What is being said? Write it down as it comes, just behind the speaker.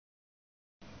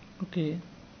Okay,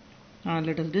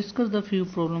 let us discuss the few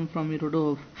problems from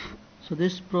Irodov. So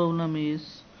this problem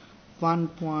is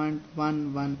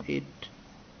 1.118.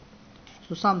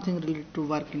 So something related to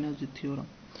work energy theorem.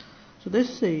 So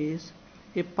this says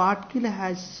a particle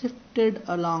has shifted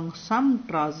along some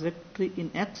trajectory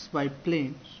in xy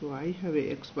plane. So I have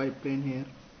a xy plane here.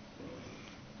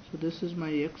 So this is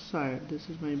my x side, this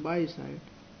is my y side,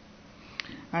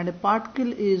 and a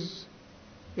particle is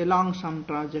along some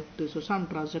trajectory. So some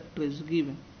trajectory is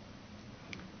given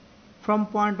from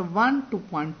point 1 to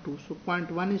point 2. So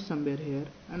point 1 is somewhere here,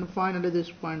 and finally this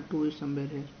point 2 is somewhere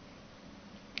here.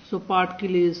 So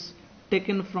particle is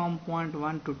taken from point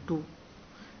 1 to 2.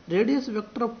 Radius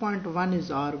vector of point 1 is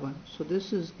r1. So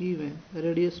this is given. The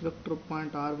radius vector of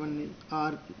point r1 is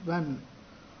r1.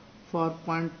 For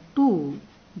point 2,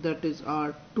 that is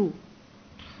r2.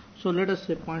 So let us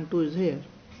say point 2 is here.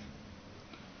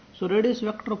 So radius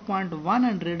vector of point 1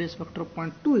 and radius vector of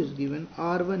point 2 is given.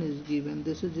 R1 is given.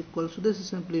 This is equal. So this is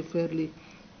simply fairly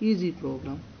easy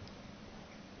problem.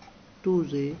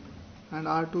 2j, and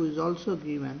R2 is also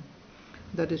given.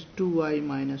 That is 2i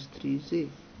minus 3j.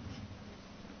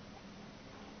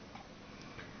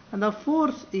 And the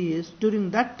force is,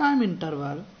 during that time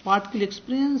interval, particle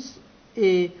experience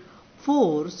a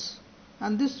force,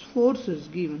 and this force is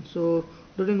given. So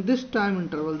during this time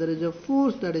interval there is a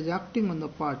force that is acting on the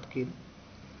particle,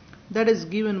 that is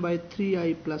given by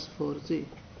 3i plus 4j.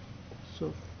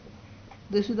 So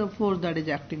this is the force that is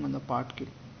acting on the particle.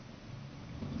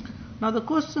 Now the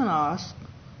question asks,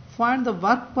 find the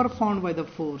work performed by the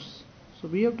force. So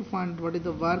we have to find what is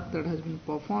the work that has been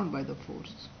performed by the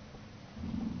force.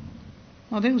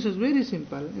 Now things is very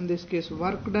simple. In this case,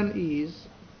 work done is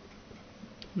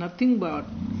nothing but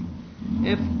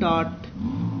F dot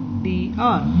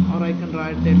dr, or I can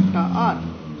write delta r,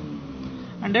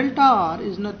 and delta r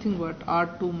is nothing but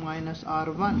r2 minus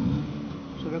r1.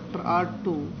 So vector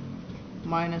r2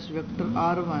 minus vector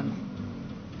r1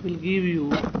 will give you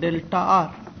delta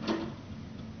r.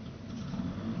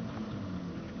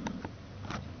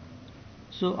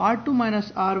 So r2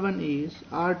 minus r1 is,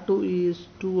 r2 is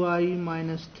 2i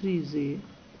minus 3j,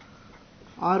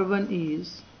 r1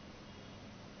 is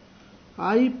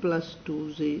I plus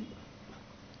 2j.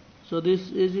 So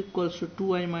this is equals to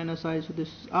 2i minus I, so this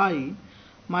is I,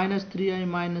 minus 3i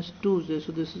minus 2j,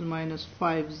 so this is minus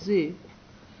 5j.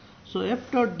 So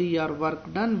F dot dr,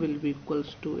 work done, will be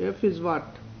equals to, F is what?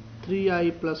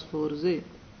 3i plus 4j.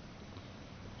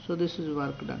 So this is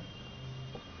work done.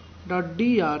 Dot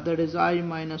dr, that is I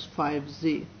minus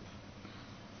 5j.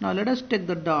 Now let us take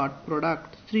the dot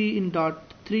product. 3 in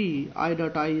dot 3, I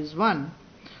dot I is 1,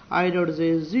 I dot j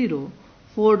is 0,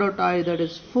 4 dot I, that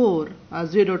is 4,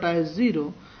 j dot I is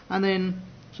 0, and then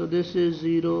so this is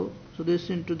 0, so this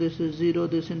into this is 0,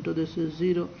 this into this is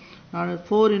 0. Now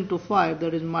 4 into 5,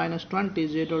 that is minus 20,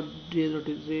 j dot j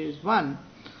is 1.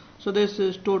 So this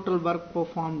is total work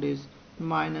performed is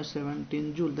minus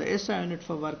 17 joule. The SI unit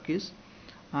for work is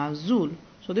joule.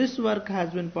 So this work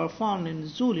has been performed in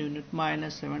joule unit,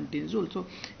 minus 17 joule. So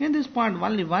in this point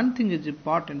only one thing is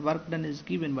important. Work done is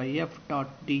given by F dot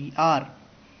dr.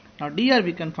 Now dr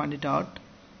we can find it out,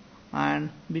 and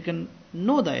we can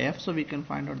know the F, so we can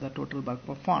find out the total work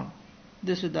performed.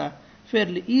 This is the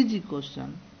fairly easy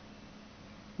question.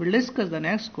 We'll discuss the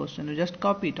next question. You just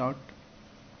copy it out.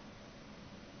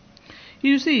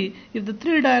 You see,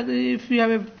 if you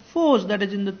have a force that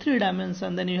is in the 3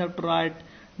 dimensions, then you have to write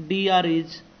dr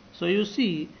is, so you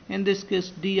see in this case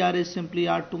dr is simply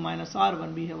r2 minus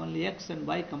r1. We have only x and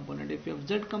y component. If you have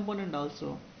z component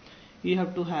also, you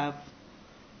have to have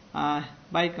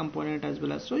y component as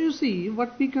well as. So you see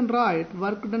what we can write,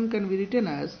 work done can be written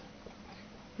as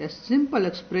a simple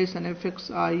expression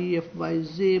fxi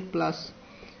fyj plus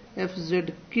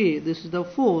fzk. This is the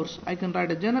force. I can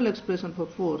write a general expression for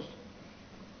force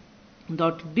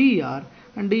dot dr,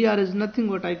 and dr is nothing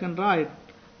but I can write,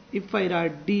 if I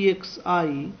write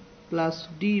dxi plus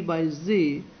d by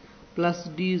j plus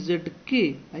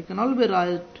dzk, I can always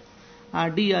write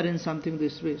dr in something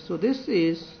this way. So this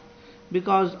is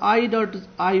because I dot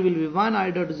I will be 1,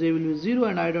 I dot j will be 0,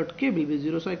 and I dot k will be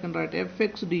 0. So I can write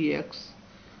fx dx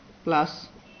plus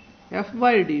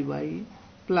fy dy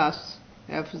plus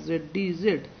fz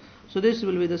dz. So this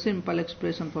will be the simple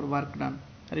expression for work done.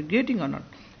 Are you getting or not?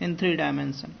 In 3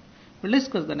 dimensions. We'll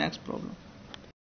discuss the next problem.